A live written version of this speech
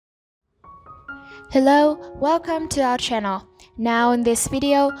Hello, welcome to our channel. Now in this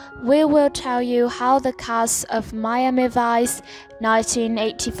video, we will tell you how the cast of Miami Vice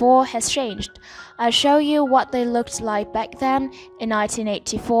 1984 has changed. I'll show you what they looked like back then in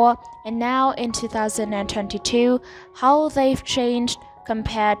 1984 and now in 2022, how they've changed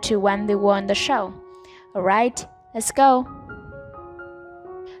compared to when they were on the show. Alright, let's go.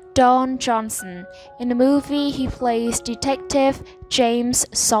 Don Johnson. In the movie, he plays Detective James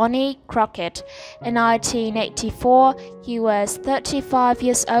Sonny Crockett. In 1984, he was 35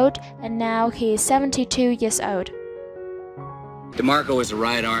 years old, and now he is 72 years old. DeMarco is a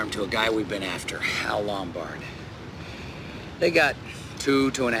right arm to a guy we've been after, Al Lombard. They got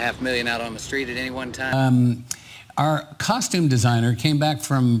 $2.5 million out on the street at any one time. Our costume designer came back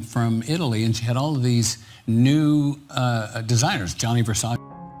from Italy, and she had all of these new designers, Gianni Versace.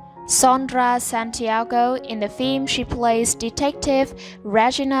 Sandra Santiago. In the film, she plays Detective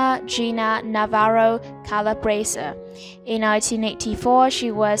Regina Gina Navarro Calabresa. In 1984,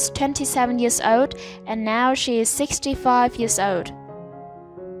 she was 27 years old, and now she is 65 years old.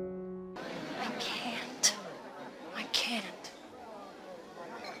 I can't.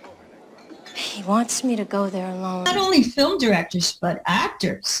 He wants me to go there alone. Not only film directors, but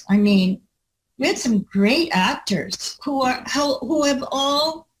actors. I mean, we had some great actors who have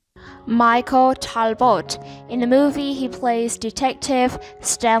all... Michael Talbot. In the movie, he plays Detective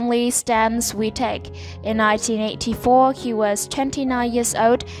Stanley Stans Wittek. In 1984, he was 29 years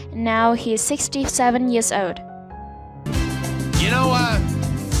old, and now he is 67 years old. You know,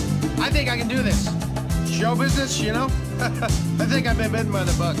 I think I can do this. Show business, you know? I think I've been bitten by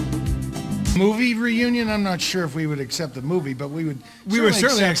the bug. Movie reunion? I'm not sure if we would accept the movie, but we would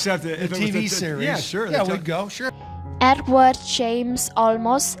certainly accept it. The TV series. Yeah, sure. Yeah, we'd go, sure. Edward James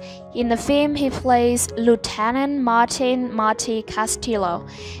Olmos. In the film, he plays Lieutenant Martin Marty Castillo.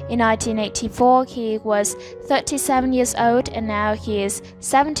 In 1984, he was 37 years old, and now he is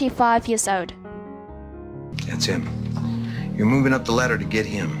 75 years old. That's him. You're moving up the ladder to get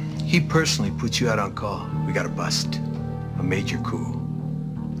him. He personally puts you out on call. We got a bust. A major coup.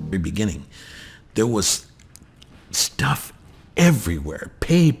 Very beginning, there was stuff everywhere,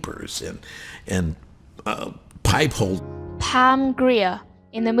 papers and pipe holes. Pam Grier.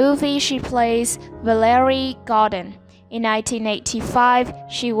 In the movie, she plays Valerie Gordon. In 1985,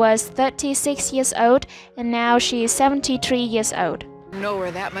 she was 36 years old, and now she is 73 years old.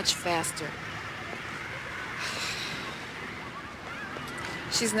 Nowhere that much faster.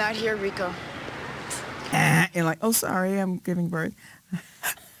 She's not here, Rico. And like, oh, sorry, I'm giving birth.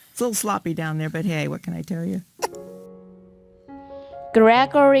 It's a little sloppy down there, but hey, what can I tell you?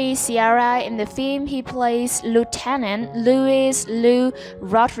 Gregory Sierra. In the film, he plays Lieutenant Luis Lou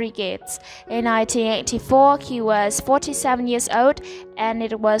Rodriguez. In 1984, he was 47 years old, and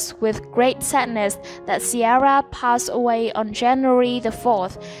it was with great sadness that Sierra passed away on January the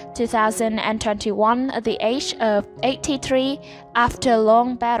 4th, 2021 at the age of 83 after a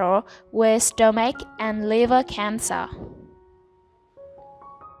long battle with stomach and liver cancer.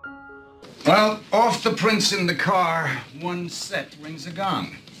 Well, off the prints in the car, one set rings a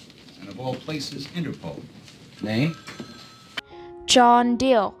gong. And of all places, Interpol. Name? John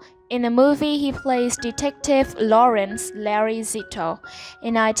Deal. In the movie, he plays Detective Lawrence Larry Zito.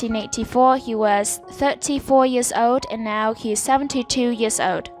 In 1984, he was 34 years old, and now he is 72 years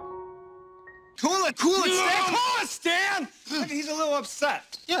old. Cool it, Stan! Cool it, Stan! Look, he's a little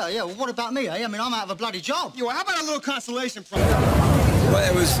upset. Yeah, well, what about me, eh? I mean, I'm out of a bloody job. Yeah, well, how about a little consolation prize? Well,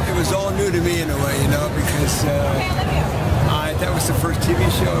 it was all new to me in a way, you know, because that was the first TV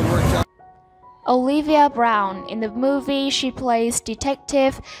show I worked on. Olivia Brown. In the movie, she plays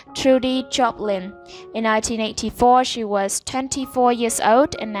Detective Trudy Joplin. In 1984, she was 24 years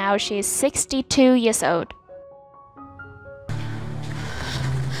old, and now she is 62 years old.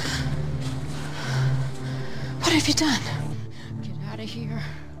 What have you done? Get out of here.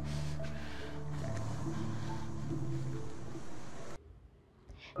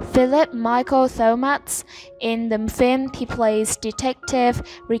 Philip Michael Thomas. In the film, he plays Detective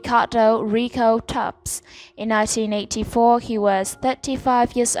Ricardo Rico Tubbs. In 1984, he was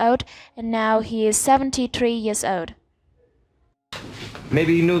 35 years old, and now he is 73 years old.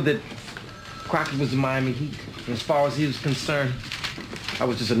 Maybe he knew that Crockett was the Miami Heat. And as far as he was concerned, I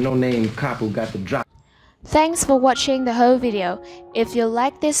was just a no-name cop who got the drop. Thanks for watching the whole video. If you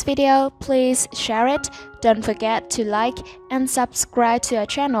like this video, please share it. Don't forget to like and subscribe to our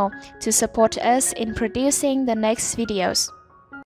channel to support us in producing the next videos.